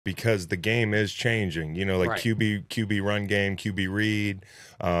because the game is changing. You know, like Right. QB run game, QB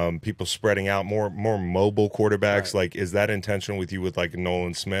read, people spreading out, more mobile quarterbacks. Right. Like, is that intentional with you with like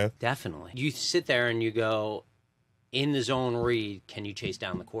Nolan Smith? Definitely. You sit there and you go, in the zone read, can you chase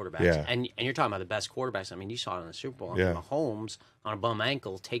down the quarterbacks? Yeah, And you're talking about the best quarterbacks. I mean, you saw it in the Super Bowl. I mean, yeah, Mahomes on a bum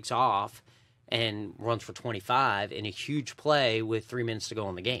ankle takes off and runs for 25 in a huge play with 3 minutes to go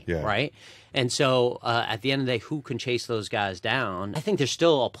in the game, yeah, right? And so at the end of the day, who can chase those guys down? I think there's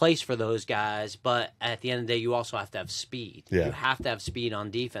still a place for those guys, but at the end of the day, you also have to have speed. yeah, You have to have speed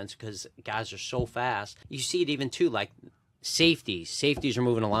on defense because guys are so fast. You see it even too, like safeties. Safeties are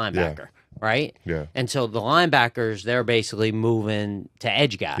moving a linebacker, right? yeah, And so the linebackers, they're basically moving to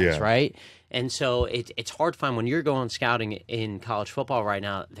edge guys, yeah, right? And so it's hard to find when you're going scouting in college football right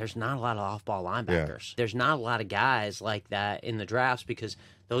now, there's not a lot of off-ball linebackers. There's not a lot of guys like that in the drafts because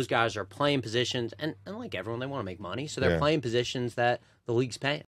those guys are playing positions, and like everyone, they want to make money, so they're yeah. playing positions that the league's paying.